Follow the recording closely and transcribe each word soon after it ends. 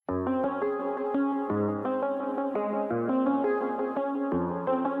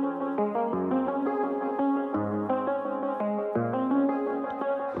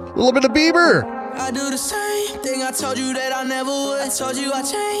little bit of Bieber. I do the same thing I told you that I never would. I told you I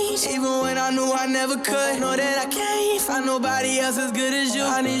changed, even when I knew I never could. Know that I can't find nobody else as good as you.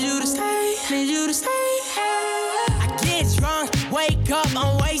 I need you to stay, need you to stay. I get drunk, wake up,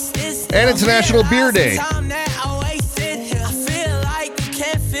 I'm wasted. And it's National Beer Day. I feel like you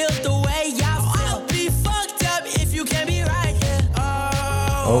can't feel the way I feel. I'll be fucked up if you can't be right here.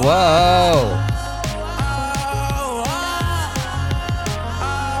 Oh, wow.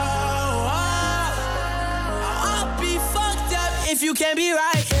 If you can't be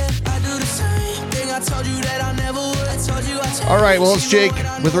right, I do the same thing I told you that I never would. I told you I changed. All right, well, it's Jake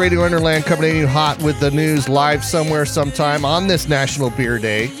with Radio Underland coming in you hot with the news live somewhere sometime on this National Beer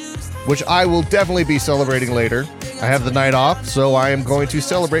Day, which I will definitely be celebrating later. I have the night off, so I am going to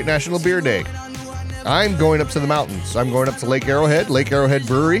celebrate National Beer Day. I'm going up to the mountains. I'm going up to Lake Arrowhead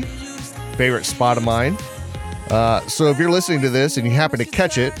Brewery, favorite spot of mine. So if you're listening to this and you happen to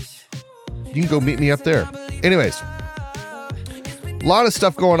catch it, you can go meet me up there. Anyways. A lot of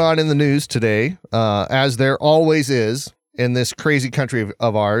stuff going on in the news today, as there always is in this crazy country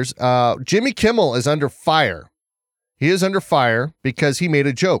of ours. Jimmy Kimmel is under fire. He is under fire because he made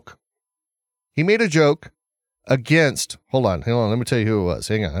a joke. He made a joke against, hold on, let me tell you who it was.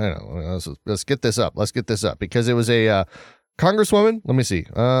 Hang on. Let's get this up. Because it was a congresswoman. Let me see.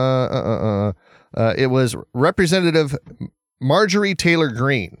 It was Representative Marjorie Taylor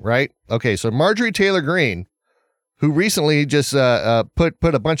Greene, right? Okay, so Marjorie Taylor Greene, who recently just put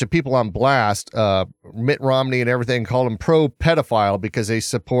a bunch of people on blast, Mitt Romney and everything, called him pro-pedophile because they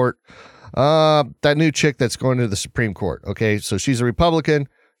support that new chick that's going to the Supreme Court. Okay, so she's a Republican.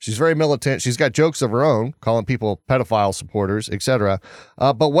 She's very militant. She's got jokes of her own, calling people pedophile supporters, etc.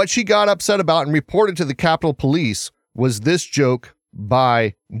 But what she got upset about and reported to the Capitol Police was this joke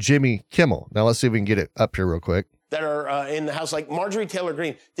by Jimmy Kimmel. Now, let's see if we can get it up here real quick. That are in the House, like Marjorie Taylor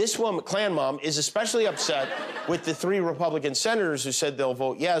Greene. This woman, Klan mom, is especially upset with the 3 Republican senators who said they'll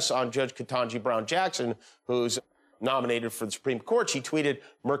vote yes on Judge Ketanji Brown Jackson, who's nominated for the Supreme Court. She tweeted,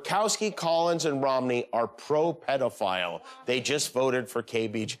 Murkowski, Collins, and Romney are pro-pedophile. They just voted for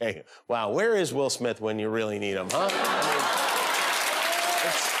KBJ. Wow, where is Will Smith when you really need him, huh?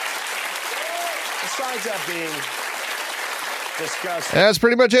 Besides that being disgusting. That's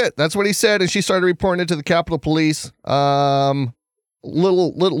pretty much it. That's what he said, and she started reporting it to the Capitol Police.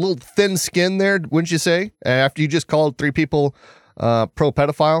 Little thin skin there, wouldn't you say? After you just called 3 people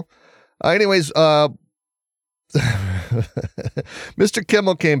pro-pedophile. Anyways, Mr.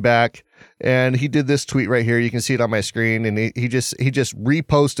 Kimmel came back and he did this tweet right here. You can see it on my screen, and he just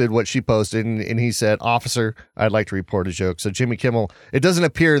reposted what she posted, and he said, "Officer, I'd like to report a joke." So Jimmy Kimmel, it doesn't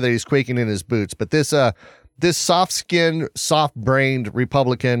appear that he's quaking in his boots, but this soft-skinned, soft-brained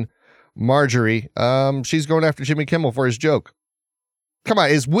Republican, Marjorie, she's going after Jimmy Kimmel for his joke. Come on,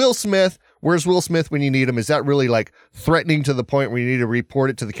 where's Will Smith when you need him? Is that really like threatening to the point where you need to report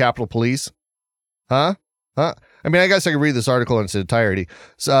it to the Capitol Police? Huh? I mean, I guess I could read this article in its entirety.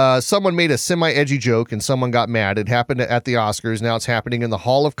 Someone made a semi-edgy joke and someone got mad. It happened at the Oscars. Now it's happening in the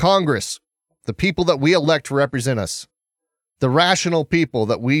Hall of Congress. The people that we elect to represent us. The rational people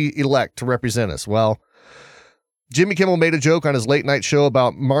that we elect to represent us. Well, Jimmy Kimmel made a joke on his late night show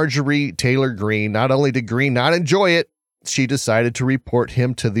about Marjorie Taylor Greene. Not only did Greene not enjoy it, she decided to report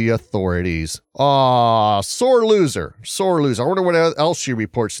him to the authorities. Aw, sore loser. I wonder what else she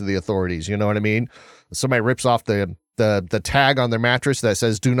reports to the authorities. You know what I mean? Somebody rips off the tag on their mattress that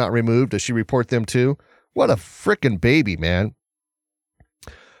says "Do not remove." Does she report them too? What a frickin' baby, man.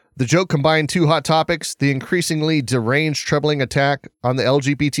 The joke combined 2 hot topics: the increasingly deranged, troubling attack on the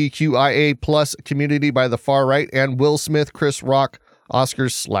LGBTQIA plus community by the far right, and Will Smith, Chris Rock,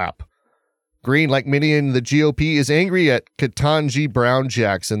 Oscars slap. Greene, like many in the GOP, is angry at Ketanji Brown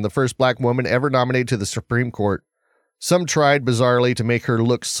Jackson, the first black woman ever nominated to the Supreme Court. Some tried, bizarrely, to make her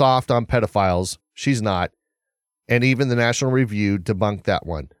look soft on pedophiles. She's not. And even the National Review debunked that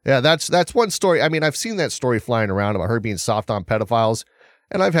one. Yeah, that's one story. I mean, I've seen that story flying around about her being soft on pedophiles,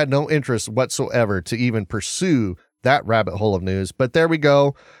 and I've had no interest whatsoever to even pursue that rabbit hole of news. But there we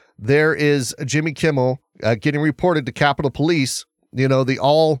go. There is Jimmy Kimmel getting reported to Capitol Police. You know, the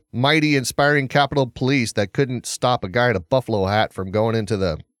almighty, inspiring Capitol Police that couldn't stop a guy in a buffalo hat from going into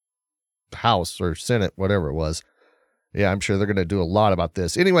the House or Senate, whatever it was. Yeah, I'm sure they're going to do a lot about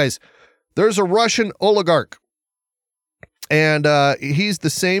this. Anyways, there's a Russian oligarch, and he's the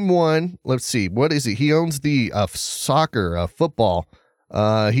same one. Let's see. What is he? He owns the football.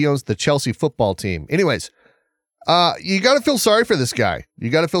 He owns the Chelsea football team. Anyways, you got to feel sorry for this guy.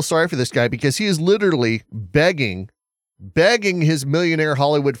 Because he is literally begging his millionaire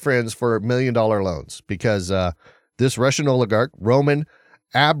Hollywood friends for $1 million loans because this Russian oligarch, Roman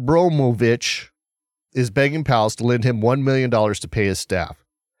Abramovich is begging pals to lend him $1 million to pay his staff.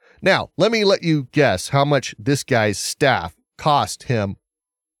 Now, let me let you guess how much this guy's staff cost him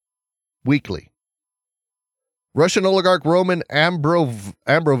weekly. Russian oligarch Roman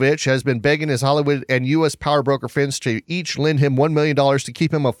Abramovich has been begging his Hollywood and U.S. power broker friends to each lend him $1 million to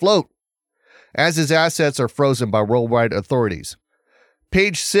keep him afloat, as his assets are frozen by worldwide authorities.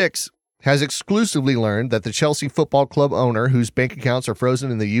 Page 6 has exclusively learned that the Chelsea Football Club owner, whose bank accounts are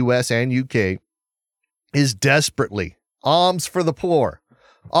frozen in the U.S. and U.K., is desperately, alms for the poor,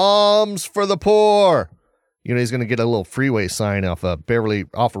 alms for the poor. You know, he's going to get a little freeway sign off of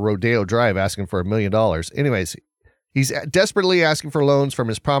Rodeo Drive asking for $1 million. Anyways, he's desperately asking for loans from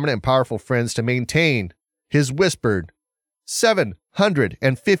his prominent and powerful friends to maintain his whispered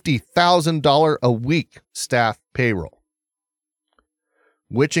 $750,000 a week staff payroll,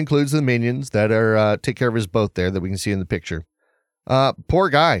 which includes the minions that are take care of his boat there that we can see in the picture. Poor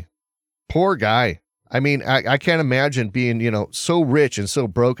guy. Poor guy. I mean, I can't imagine being, you know, so rich and so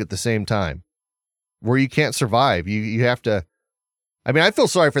broke at the same time where you can't survive. You have to, I mean, I feel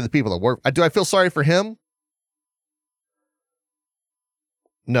sorry for the people that work. Do I feel sorry for him?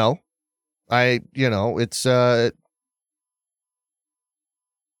 No. It's, it's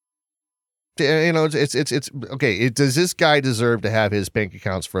okay. Does this guy deserve to have his bank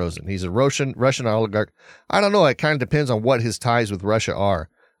accounts frozen? He's a Russian oligarch. I don't know. It kind of depends on what his ties with Russia are.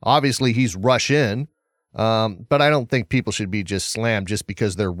 Obviously, he's Russian. But I don't think people should be just slammed just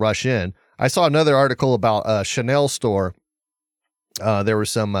because they're Russian. I saw another article about a Chanel store. There were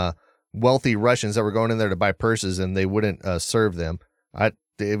some wealthy Russians that were going in there to buy purses and they wouldn't serve them.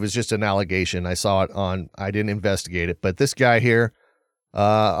 It was just an allegation. I saw it I didn't investigate it, but this guy here,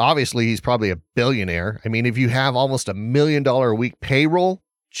 obviously he's probably a billionaire. I mean, if you have almost $1 million a week payroll,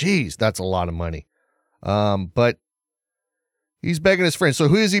 geez, that's a lot of money. But he's begging his friends. So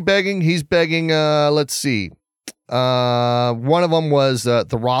who is he begging? He's begging, let's see. One of them was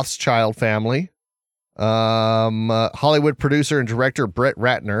the Rothschild family. Hollywood producer and director Brett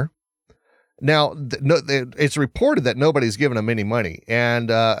Ratner. Now, it's reported that nobody's given him any money. And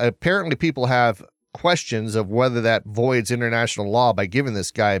apparently people have questions of whether that voids international law by giving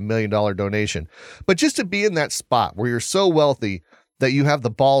this guy $1 million donation. But just to be in that spot where you're so wealthy that you have the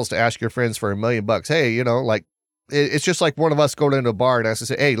balls to ask your friends for $1 million, hey, you know, like, it's just like one of us going into a bar and asking,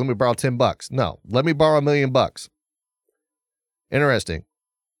 say, hey, let me borrow $10. No, let me borrow $1 million. Interesting.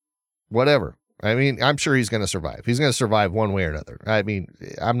 Whatever. I mean, I'm sure he's going to survive. He's going to survive one way or another. I mean,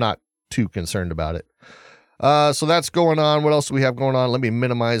 I'm not too concerned about it. So that's going on. What else do we have going on? Let me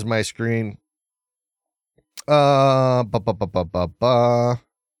minimize my screen. Oh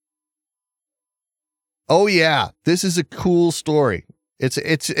yeah, this is a cool story. It's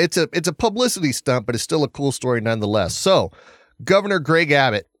a publicity stunt, but it's still a cool story nonetheless. So, Governor Greg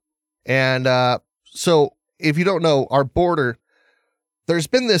Abbott, and so if you don't know, our border, there's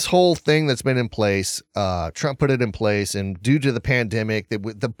been this whole thing that's been in place. Trump put it in place, and due to the pandemic,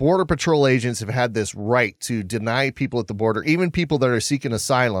 the Border Patrol agents have had this right to deny people at the border, even people that are seeking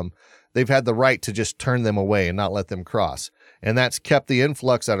asylum. They've had the right to just turn them away and not let them cross, and that's kept the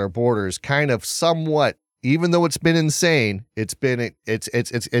influx at our borders kind of somewhat. Even though it's been insane, it's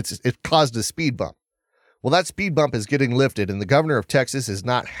caused a speed bump. Well, that speed bump is getting lifted, and the governor of Texas is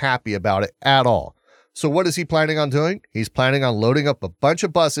not happy about it at all. So what is he planning on doing? He's planning on loading up a bunch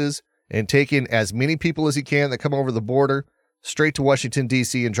of buses and taking as many people as he can that come over the border straight to Washington,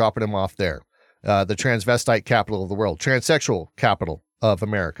 D.C. and dropping them off there. The transvestite capital of the world, transsexual capital of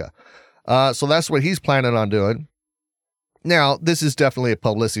America. So that's what he's planning on doing. Now, this is definitely a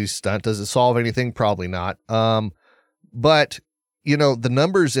publicity stunt. Does it solve anything? Probably not. But, you know, the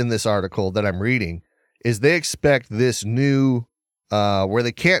numbers in this article that I'm reading is they expect this new, where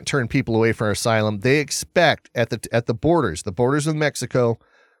they can't turn people away for asylum. They expect at the borders of Mexico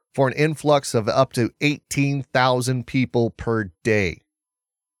for an influx of up to 18,000 people per day.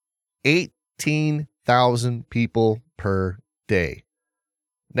 18,000 people per day.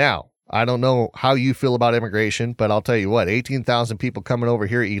 Now, I don't know how you feel about immigration, but I'll tell you what, 18,000 people coming over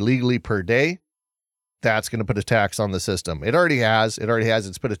here illegally per day, that's going to put a tax on the system. It already has.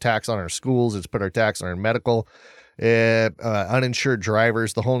 It's put a tax on our schools. It's put a tax on our medical, uninsured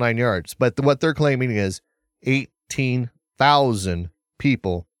drivers, the whole 9 yards. But what they're claiming is 18,000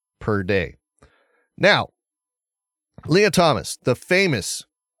 people per day. Now, Leah Thomas, the famous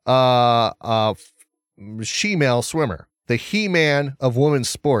she-male swimmer, the He-Man of women's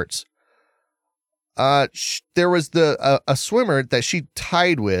sports, there was a swimmer that she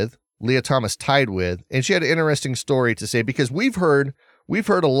tied with, Leah Thomas tied with, and she had an interesting story to say, because we've heard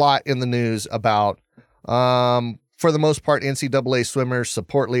a lot in the news about for the most part, NCAA swimmers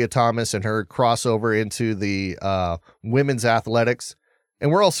support Leah Thomas and her crossover into the women's athletics. And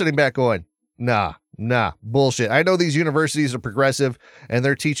we're all sitting back going, nah, bullshit. I know these universities are progressive and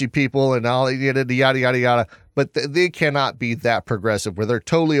they're teaching people and all yada, yada, but they cannot be that progressive where they're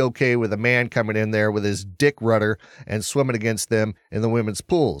totally okay with a man coming in there with his dick rudder and swimming against them in the women's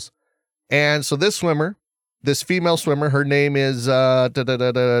pools. And so this female swimmer, her name is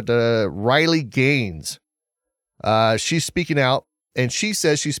Riley Gaines. She's speaking out, and she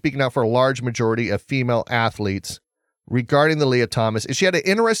says she's speaking out for a large majority of female athletes regarding the Leah Thomas. And she had an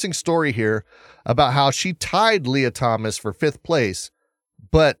interesting story here about how she tied Leah Thomas for 5th place,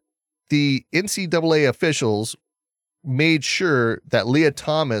 but the NCAA officials made sure that Leah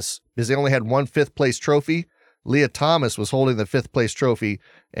Thomas, because they only had one 5th place trophy, Leah Thomas was holding the 5th place trophy,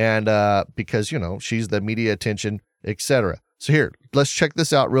 and because, she's the media attention, etc. So here, let's check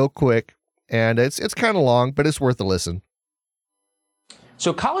this out real quick. And it's kind of long, but it's worth a listen.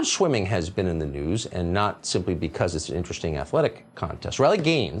 So college swimming has been in the news, and not simply because it's an interesting athletic contest. Riley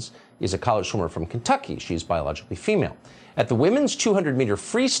Gaines is a college swimmer from Kentucky. She's biologically female. At the women's 200-meter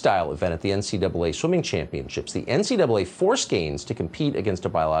freestyle event at the NCAA Swimming Championships, the NCAA forced Gaines to compete against a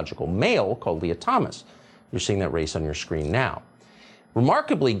biological male called Leah Thomas. You're seeing that race on your screen now.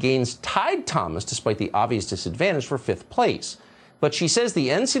 Remarkably, Gaines tied Thomas despite the obvious disadvantage for 5th place. But she says the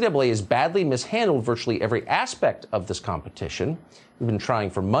NCAA has badly mishandled virtually every aspect of this competition. We've been trying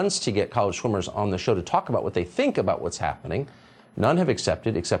for months to get college swimmers on the show to talk about what they think about what's happening. None have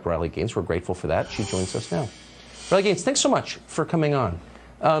accepted, except Riley Gaines. We're grateful for that. She joins us now. Riley Gaines, thanks so much for coming on.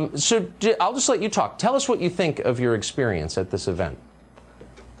 I'll just let you talk. Tell us what you think of your experience at this event.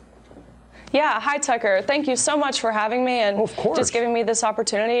 Yeah, hi, Tucker. Thank you so much for having me and just giving me this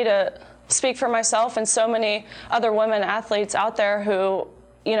opportunity to speak for myself and so many other women athletes out there who,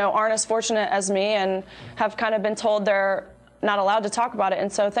 aren't as fortunate as me and have kind of been told they're not allowed to talk about it. And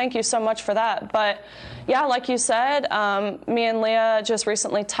so thank you so much for that. But yeah, like you said, me and Leah just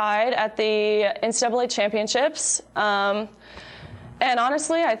recently tied at the NCAA championships. And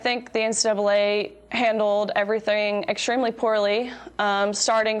honestly, I think the NCAA handled everything extremely poorly,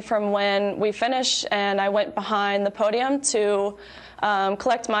 starting from when we finished and I went behind the podium to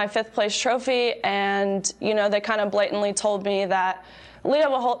collect my 5th place trophy. And, they kind of blatantly told me that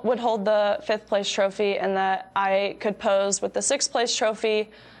Leah would hold the 5th place trophy and that I could pose with the 6th place trophy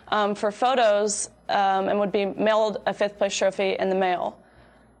for photos and would be mailed a 5th place trophy in the mail.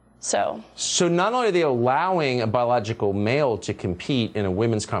 So not only are they allowing a biological male to compete in a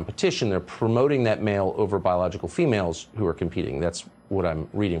women's competition, they're promoting that male over biological females who are competing. That's what I'm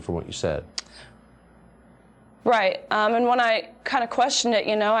reading from what you said. Right. And when I kind of questioned it,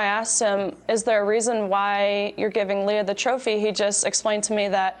 I asked him, is there a reason why you're giving Leah the trophy? He just explained to me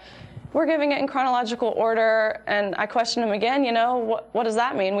that we're giving it in chronological order. And I questioned him again, what does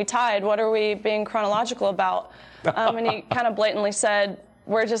that mean? We tied. What are we being chronological about? And he kind of blatantly said,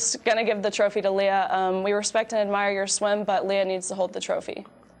 we're just going to give the trophy to Leah. We respect and admire your swim, but Leah needs to hold the trophy.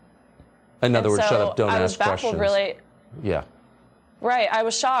 In other words, shut up, don't ask questions. I was baffled, really. Yeah. Right. I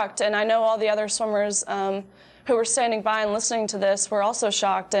was shocked. And I know all the other swimmers who were standing by and listening to this were also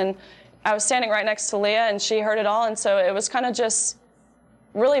shocked. And I was standing right next to Leah, and she heard it all. And so it was kind of just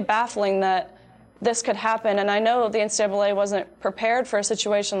really baffling that this could happen. And I know the NCAA wasn't prepared for a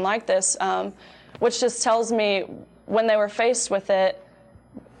situation like this, which just tells me when they were faced with it,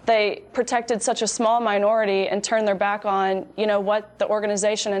 they protected such a small minority and turned their back on, what the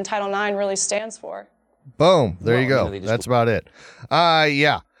organization in Title IX really stands for. Boom. There you go. That's about it.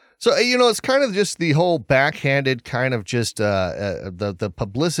 Yeah. So, it's kind of just the whole backhanded kind of just the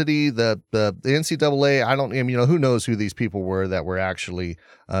publicity, the NCAA. Who knows who these people were that were actually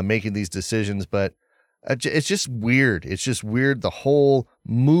making these decisions, but it's just weird. It's just weird, the whole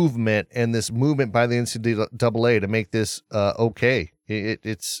movement and this movement by the NCAA to make this okay.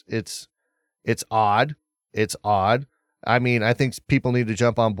 It's odd. It's odd. I mean, I think people need to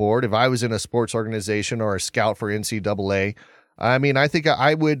jump on board. If I was in a sports organization or a scout for NCAA, I mean, I think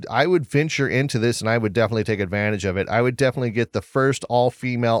I would venture into this and I would definitely take advantage of it. I would definitely get the first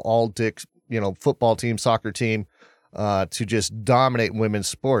all-female, all-dick, football team, soccer team to just dominate women's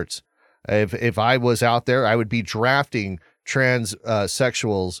sports. If I was out there, I would be drafting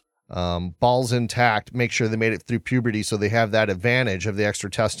transsexuals, balls intact, make sure they made it through puberty so they have that advantage of the extra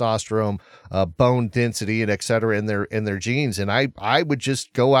testosterone, bone density, and et cetera in their genes. And I would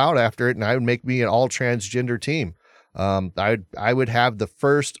just go out after it, and I would make me an all transgender team. I would have the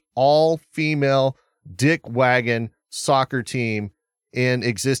first all-female dick wagon soccer team in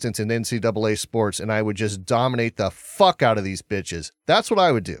existence in NCAA sports, and I would just dominate the fuck out of these bitches. That's what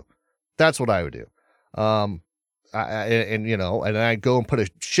I would do. and I go and put a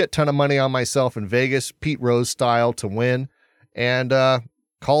shit ton of money on myself in Vegas, Pete Rose style, to win, and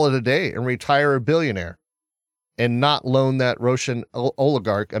call it a day and retire a billionaire, and not loan that Russian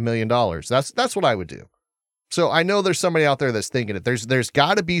oligarch $1 million. That's what I would do. So I know there's somebody out there that's thinking it. There's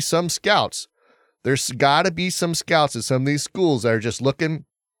got to be some scouts. There's got to be some scouts at some of these schools that are just looking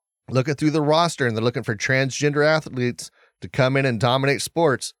through the roster, and they're looking for transgender athletes to come in and dominate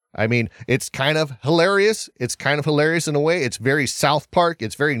sports. I mean, it's kind of hilarious. It's kind of hilarious in a way. It's very South Park.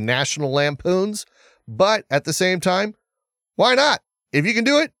 It's very National Lampoons. But at the same time, why not? If you can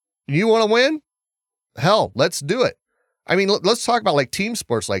do it, you want to win, hell, let's do it. I mean, let's talk about like team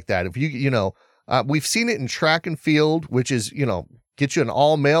sports like that. If we've seen it in track and field, which is, get you an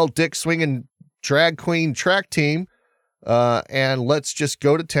all-male dick swinging drag queen track team, and let's just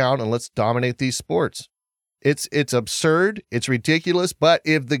go to town and let's dominate these sports. It's absurd. It's ridiculous. But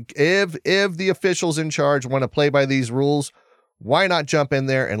if the officials in charge want to play by these rules, why not jump in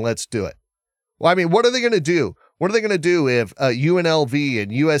there and let's do it? Well, I mean, what are they going to do? What are they going to do if UNLV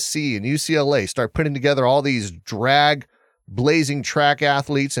and USC and UCLA start putting together all these drag blazing track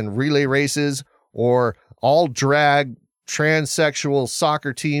athletes and relay races, or all drag transsexual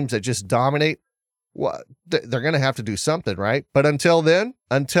soccer teams that just dominate? Well, they're going to have to do something, right? But until then,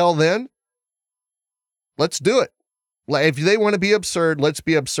 let's do it. If they want to be absurd, let's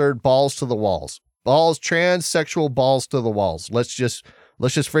be absurd. Balls to the walls. Transsexual balls to the walls. Let's just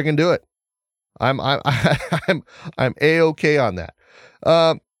friggin' do it. I'm A-okay on that.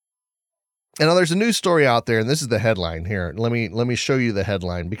 And now there's a news story out there, and this is the headline here. Let me show you the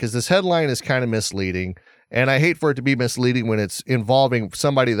headline, because this headline is kind of misleading, and I hate for it to be misleading when it's involving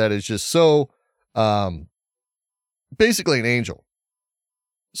somebody that is just so basically an angel.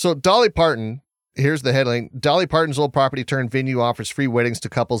 So Dolly Parton, here's the headline: Dolly Parton's old property turned venue offers free weddings to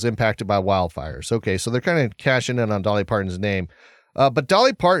couples impacted by wildfires. Okay, so they're kind of cashing in on Dolly Parton's name. But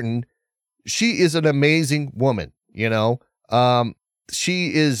Dolly Parton, she is an amazing woman,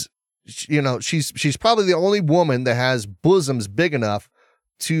 she is, she's probably the only woman that has bosoms big enough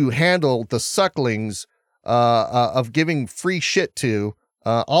to handle the sucklings of giving free shit to,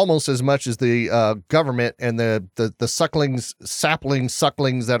 almost as much as the government and the sucklings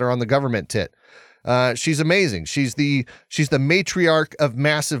that are on the government tit. She's amazing. She's the matriarch of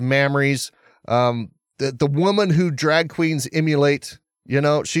massive mammaries. The woman who drag queens emulate.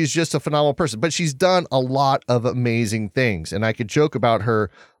 She's just a phenomenal person, but she's done a lot of amazing things. And I could joke about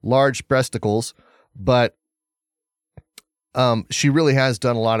her large breasticles, but she really has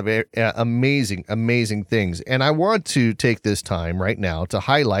done a lot of amazing, amazing things. And I want to take this time right now to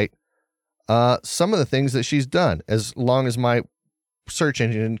highlight some of the things that she's done, as long as my search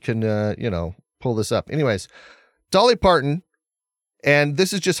engine can, pull this up. Anyways, Dolly Parton, and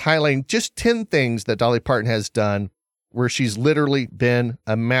this is just highlighting just 10 things that Dolly Parton has done where she's literally been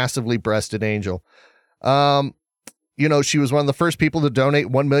a massively breasted angel. She was one of the first people to donate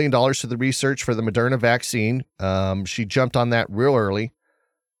 $1 million to the research for the Moderna vaccine. She jumped on that real early.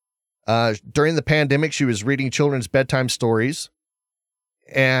 During the pandemic, she was reading children's bedtime stories.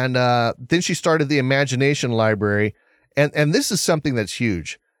 And then she started the Imagination Library. And this is something that's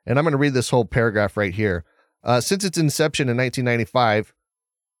huge. And I'm going to read this whole paragraph right here. Since its inception in 1995,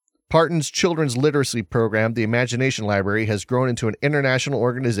 Parton's children's literacy program, the Imagination Library, has grown into an international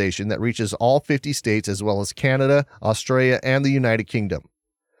organization that reaches all 50 states as well as Canada, Australia, and the United Kingdom.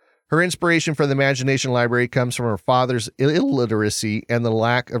 Her inspiration for the Imagination Library comes from her father's illiteracy and the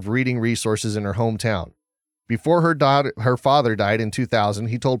lack of reading resources in her hometown. Before her father died in 2000,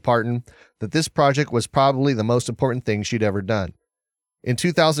 he told Parton that this project was probably the most important thing she'd ever done. In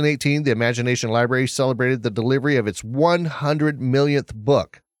 2018, the Imagination Library celebrated the delivery of its 100 millionth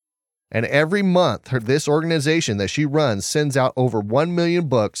book. And every month, this organization that she runs sends out over 1 million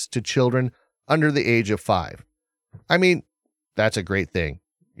books to children under the age of 5. I mean, that's a great thing.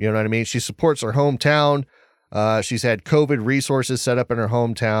 You know what I mean? She supports her hometown. She's had COVID resources set up in her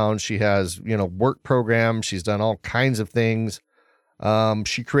hometown. She has, work programs. She's done all kinds of things.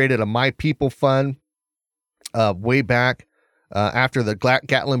 She created a My People Fund way back after the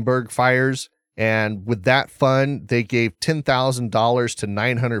Gatlinburg fires. And with that fund, they gave $10,000 to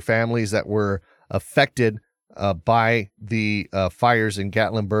 900 families that were affected by the fires in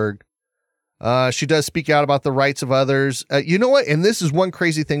Gatlinburg. She does speak out about the rights of others. You know what? And this is one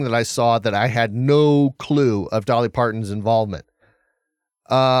crazy thing that I saw that I had no clue of Dolly Parton's involvement.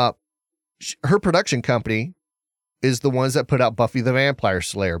 Her production company is the ones that put out Buffy the Vampire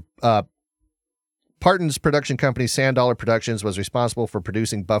Slayer. Parton's production company, Sand Dollar Productions, was responsible for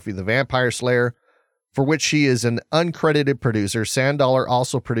producing Buffy the Vampire Slayer, for which she is an uncredited producer. Sandaler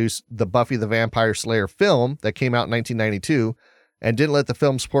also produced the Buffy the Vampire Slayer film that came out in 1992 and didn't let the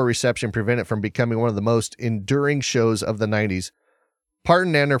film's poor reception prevent it from becoming one of the most enduring shows of the 90s.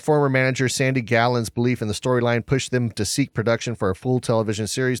 Parton and her former manager Sandy Gallen's belief in the storyline pushed them to seek production for a full television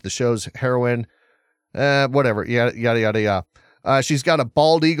series. The show's heroine, whatever, yada, yada, yada, yada. She's got a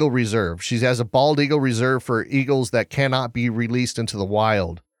bald eagle reserve. She has a bald eagle reserve for eagles that cannot be released into the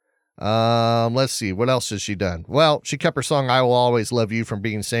wild. Let's see. What else has she done? Well, she kept her song I Will Always Love You from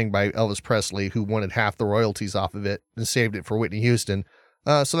being sang by Elvis Presley, who wanted half the royalties off of it and saved it for Whitney Houston.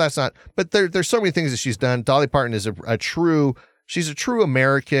 So that's not, but there's so many things that she's done. Dolly Parton is she's a true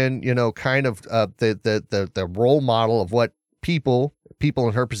American, kind of, the role model of what people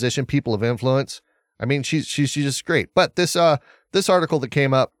in her position, people of influence. I mean, she's just great. But this article that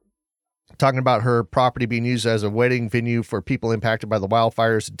came up talking about her property being used as a wedding venue for people impacted by the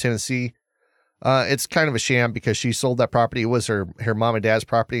wildfires in Tennessee. It's kind of a sham because she sold that property. It was her mom and dad's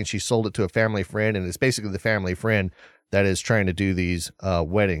property, and she sold it to a family friend. And it's basically the family friend that is trying to do these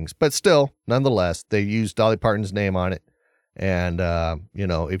weddings. But still, nonetheless, they used Dolly Parton's name on it. And,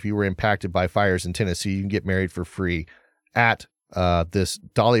 if you were impacted by fires in Tennessee, you can get married for free at this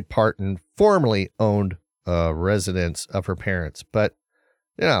Dolly Parton formerly owned residence of her parents. But,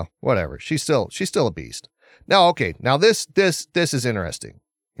 whatever. She's still a beast. Now, okay. Now this is interesting.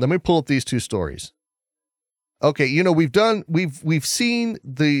 Let me pull up these two stories. Okay. We've seen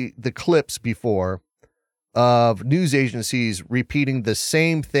the clips before of news agencies repeating the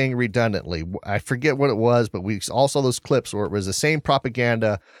same thing redundantly. I forget what it was, but we all saw those clips where it was the same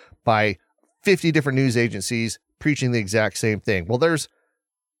propaganda by 50 different news agencies preaching the exact same thing. Well,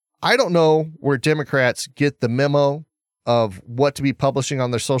 I don't know where Democrats get the memo of what to be publishing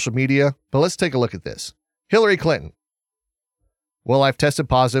on their social media, but let's take a look at this. Hillary Clinton. Well, I've tested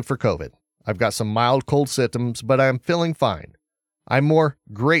positive for COVID. I've got some mild cold symptoms, but I'm feeling fine. I'm more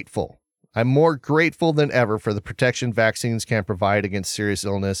grateful than ever for the protection vaccines can provide against serious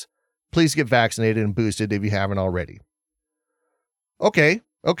illness. Please get vaccinated and boosted if you haven't already. Okay.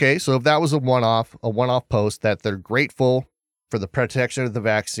 So if that was a one-off post that they're grateful for the protection of the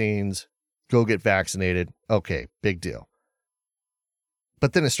vaccines, go get vaccinated. Okay, big deal.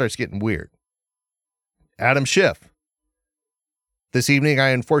 But then it starts getting weird. Adam Schiff. This evening, I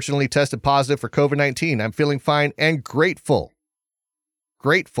unfortunately tested positive for COVID-19. I'm feeling fine and grateful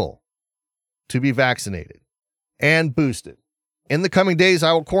to be vaccinated and boosted. In the coming days,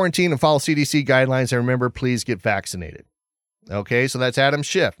 I will quarantine and follow CDC guidelines. And remember, please get vaccinated. Okay, so that's Adam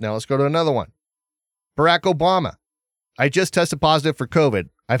Schiff. Now let's go to another one. Barack Obama. I just tested positive for COVID.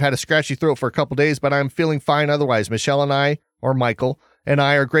 I've had a scratchy throat for a couple days, but I'm feeling fine otherwise. Michelle and I, or Michael, and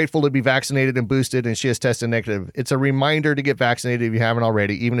I are grateful to be vaccinated and boosted, and she has tested negative. It's a reminder to get vaccinated if you haven't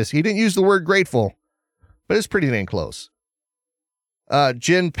already, even as he didn't use the word grateful, but it's pretty dang close.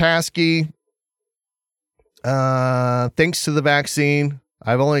 Jen Psaki. Thanks to the vaccine,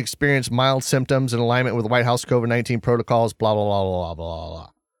 I've only experienced mild symptoms in alignment with White House COVID-19 protocols, blah, blah, blah, blah, blah, blah.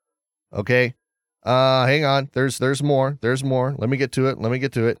 Okay. Hang on. There's more. Let me get to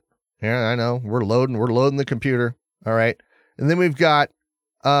it. Yeah, I know. We're loading the computer. All right. And then we've got,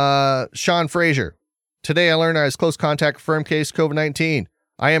 Sean Frazier. Today I learned I was close contact confirmed case COVID-19.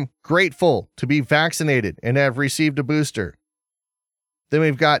 I am grateful to be vaccinated and have received a booster. Then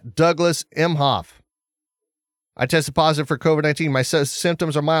we've got Douglas Imhoff. I tested positive for COVID-19. My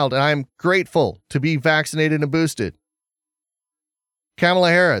symptoms are mild, and I am grateful to be vaccinated and boosted.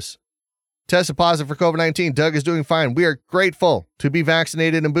 Kamala Harris. Tested positive for COVID-19. Doug is doing fine. We are grateful to be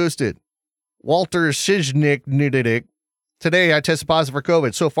vaccinated and boosted. Walter Schiznik. Today, I tested positive for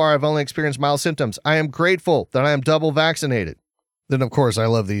COVID. So far, I've only experienced mild symptoms. I am grateful that I am double vaccinated. Then, of course, I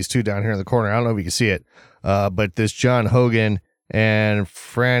love these two down here in the corner. I don't know if you can see it, but this John Hogan and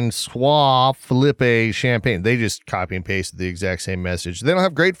Francois Philippe Champagne, they just copy and pasted the exact same message. They don't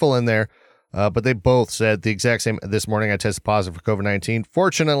have grateful in there, but they both said the exact same. This morning, I tested positive for COVID-19.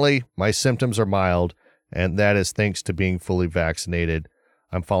 Fortunately, my symptoms are mild, and that is thanks to being fully vaccinated.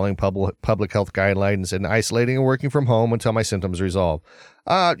 I'm following public health guidelines and isolating and working from home until my symptoms resolve.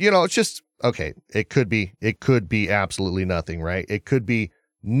 It's just, okay, it could be absolutely nothing, right? It could be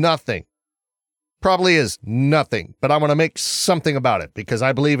nothing. Probably is nothing, but I want to make something about it because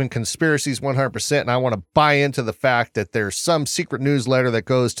I believe in conspiracies 100%, and I want to buy into the fact that there's some secret newsletter that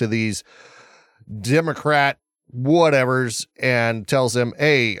goes to these Democrat whatevers and tells them,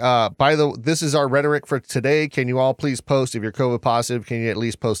 hey, this is our rhetoric for today. Can you all please post, if you're COVID positive, can you at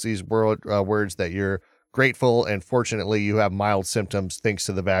least post these words that you're grateful and fortunately you have mild symptoms thanks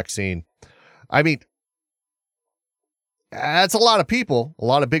to the vaccine? I mean, that's a lot of people, a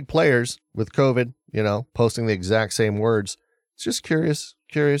lot of big players with COVID posting the exact same words. It's just curious.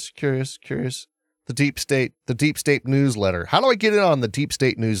 The deep state newsletter. How do I get in on the deep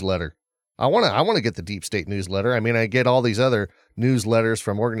state newsletter? I want to get the deep state newsletter. I mean, I get all these other newsletters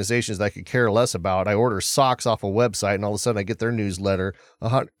from organizations that I could care less about. I order socks off a website and all of a sudden I get their newsletter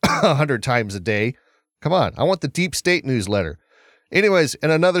 100 times a day. Come on. I want the deep state newsletter. Anyways,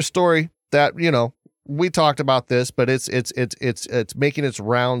 and another story that, we talked about this, but it's making its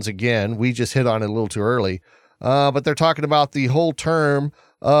rounds again. We just hit on it a little too early. But they're talking about the whole term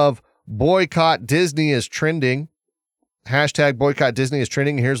of boycott Disney is trending. Hashtag boycott Disney is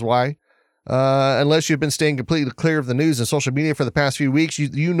trending. Here's why. Unless you've been staying completely clear of the news and social media for the past few weeks,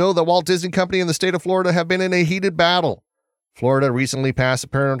 you know that Walt Disney Company and the state of Florida have been in a heated battle. Florida recently passed a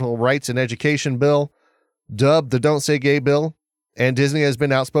parental rights and education bill, dubbed the Don't Say Gay bill, and Disney has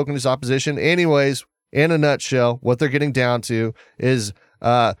been outspoken in its opposition. Anyways, in a nutshell, what they're getting down to is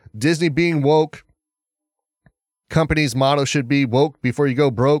Disney being woke. Company's motto should be woke before you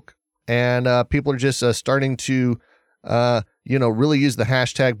go broke. And people are just starting to, really use the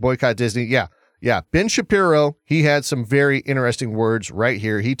hashtag boycott Disney. Yeah. Ben Shapiro, he had some very interesting words right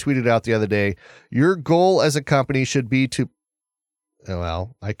here. He tweeted out the other day, your goal as a company should be to,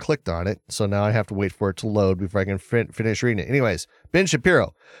 well, I clicked on it, so now I have to wait for it to load before I can finish reading it. Anyways, Ben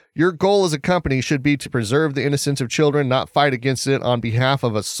Shapiro, your goal as a company should be to preserve the innocence of children, not fight against it on behalf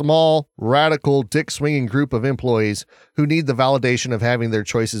of a small, radical, dick-swinging group of employees who need the validation of having their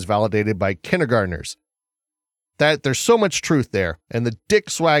choices validated by kindergartners. That there's so much truth there. And the dick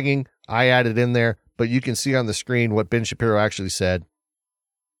swagging, I added in there, but you can see on the screen what Ben Shapiro actually said.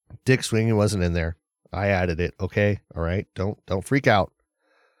 Dick swinging wasn't in there. I added it. Okay. All right. Don't freak out.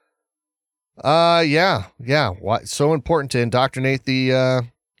 Yeah. Why it's so important to indoctrinate the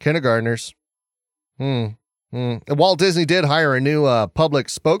kindergartners. Walt Disney did hire a new public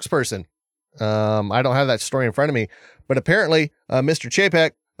spokesperson. I don't have that story in front of me, but apparently Mr.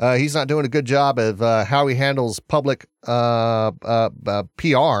 Chapek, he's not doing a good job of how he handles public PR.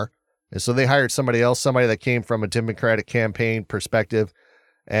 And so they hired somebody else, somebody that came from a Democratic campaign perspective.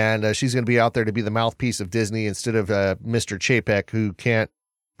 And she's going to be out there to be the mouthpiece of Disney instead of Mr. Chapek, who can't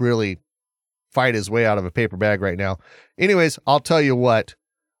really fight his way out of a paper bag right now. Anyways, I'll tell you what.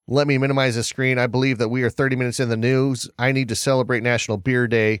 Let me minimize the screen. I believe that we are 30 minutes in the news. I need to celebrate National Beer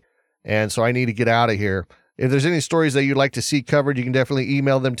Day, and so I need to get out of here. If there's any stories that you'd like to see covered, you can definitely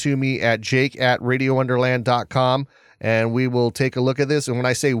email them to me at jake@radiowonderland.com, and we will take a look at this. And when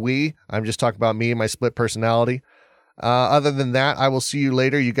I say we, I'm just talking about me and my split personality. Other than that, I will see you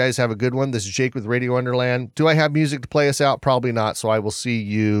later. You guys have a good one. This is Jake with Radio Wonderland. Do I have music to play us out? Probably not. So I will see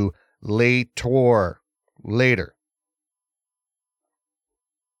you later.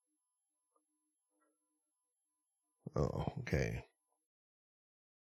 Oh, okay.